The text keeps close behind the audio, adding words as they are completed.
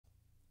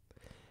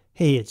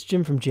Hey, it's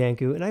Jim from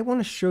Janku, and I want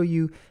to show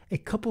you a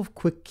couple of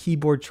quick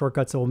keyboard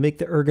shortcuts that will make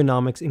the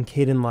ergonomics in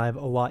Kdenlive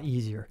a lot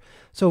easier.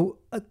 So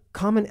a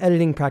common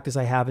editing practice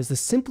I have is to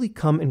simply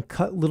come and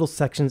cut little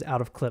sections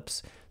out of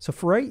clips. So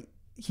for right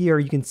here,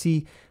 you can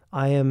see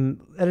I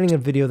am editing a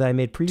video that I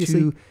made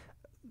previously to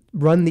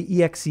run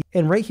the exe,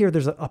 and right here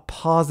there's a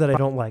pause that I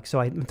don't like. So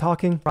I'm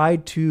talking,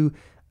 tried to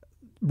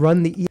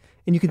run the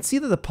and you can see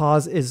that the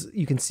pause is,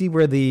 you can see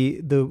where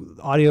the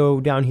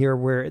audio down here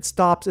where it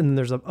stops, and then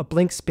there's a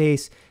blank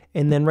space,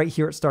 and then right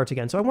here it starts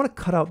again. So I want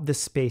to cut out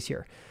this space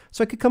here.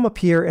 So I could come up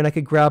here and I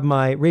could grab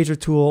my razor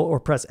tool or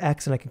press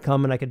X, and I could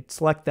come and I could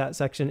select that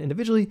section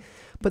individually.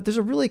 But there's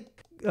a really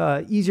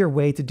easier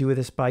way to do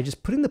this by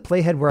just putting the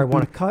playhead where I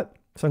want to cut.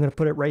 So I'm going to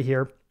put it right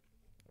here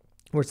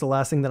where it's the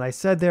last thing that I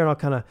said there, and I'll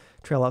kind of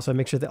trail out so I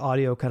make sure the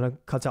audio kind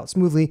of cuts out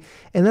smoothly.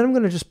 And then I'm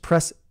going to just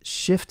press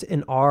Shift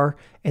and R,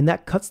 and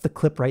that cuts the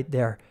clip right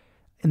there.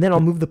 And then I'll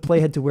move the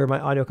playhead to where my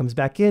audio comes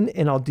back in,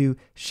 and I'll do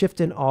Shift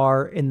and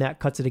R, and that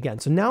cuts it again.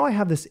 So now I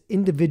have this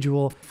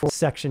individual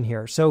section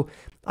here. So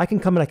I can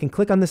come and I can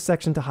click on this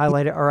section to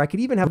highlight it, or I could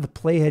even have the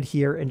playhead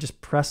here and just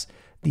press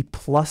the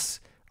plus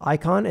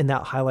icon, and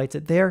that highlights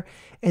it there.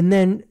 And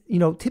then, you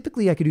know,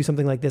 typically I could do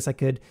something like this. I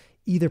could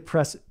either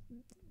press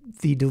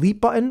the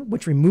delete button,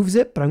 which removes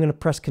it, but I'm going to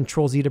press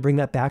Control Z to bring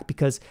that back,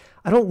 because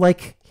I don't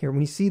like here,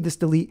 when you see this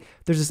delete,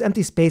 there's this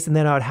empty space, and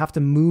then I would have to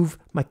move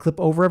my clip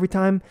over every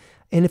time.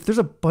 And if there's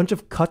a bunch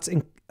of cuts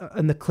in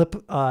the clip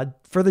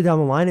further down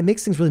the line, it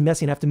makes things really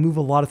messy, and I have to move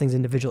a lot of things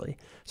individually.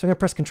 So I'm going to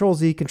press Control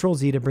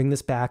Z to bring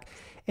this back,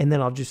 and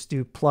then I'll just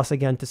do plus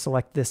again to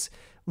select this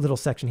little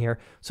section here.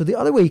 So the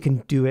other way you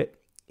can do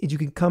it is you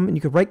can come and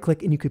you could right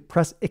click and you could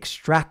press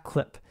Extract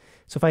Clip.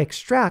 So if I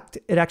extract,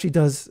 it actually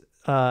does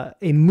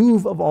a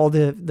move of all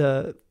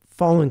the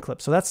following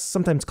clips. So that's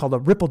sometimes called a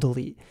ripple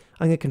delete.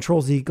 I'm going to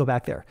Control Z, go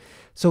back there.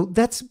 So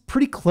that's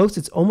pretty close.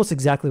 It's almost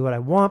exactly what I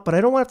want, but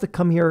I don't want to have to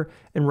come here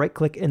and right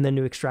click and then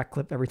do extract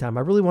clip every time.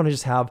 I really want to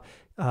just have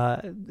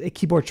a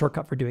keyboard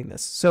shortcut for doing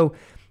this. So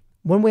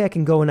one way I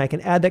can go and I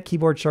can add that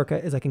keyboard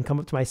shortcut is I can come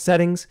up to my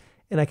settings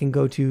and I can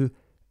go to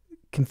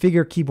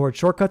configure keyboard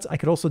shortcuts. I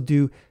could also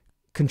do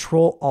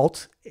Control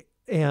Alt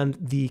and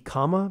the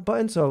comma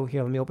button. So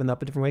here, let me open that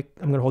up a different way.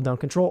 I'm going to hold down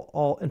Control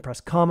Alt and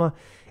press comma,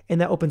 and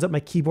that opens up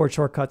my keyboard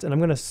shortcuts. And I'm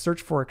going to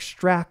search for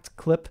extract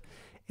clip,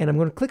 and I'm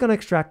going to click on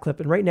extract clip.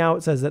 And right now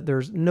it says that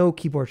there's no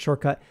keyboard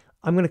shortcut.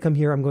 I'm going to come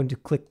here, I'm going to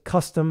click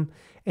custom,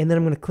 and then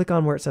I'm going to click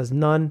on where it says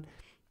none.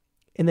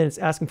 And then it's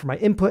asking for my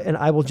input, and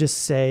I will just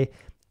say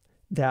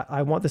that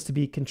I want this to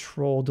be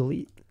Control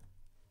Delete.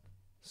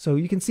 So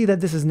you can see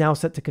that this is now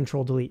set to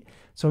Control Delete.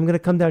 So I'm going to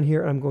come down here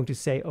and I'm going to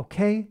say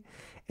okay.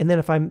 And then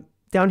if I'm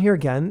down here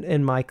again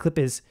and my clip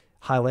is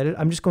highlighted,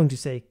 I'm just going to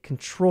say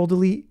Control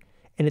Delete,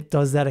 and it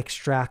does that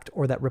extract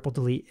or that ripple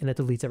delete, and it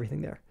deletes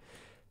everything there.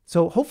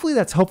 So hopefully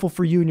that's helpful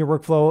for you in your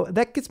workflow.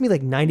 That gets me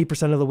like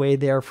 90% of the way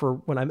there for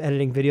when I'm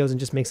editing videos, and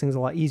just makes things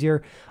a lot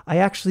easier. I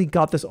actually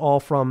got this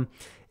all from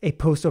a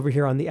post over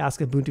here on the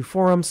Ask Ubuntu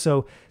forum.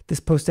 So this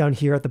post down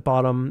here at the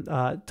bottom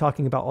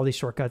talking about all these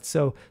shortcuts.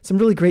 So some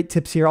really great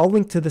tips here. I'll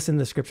link to this in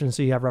the description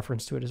so you have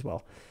reference to it as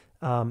well.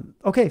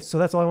 Okay, so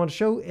that's all I want to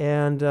show.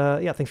 And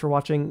yeah, thanks for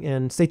watching,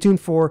 and stay tuned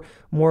for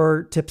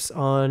more tips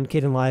on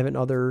Kdenlive and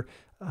other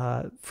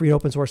free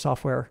open source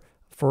software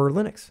for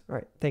Linux. All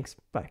right, thanks.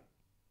 Bye.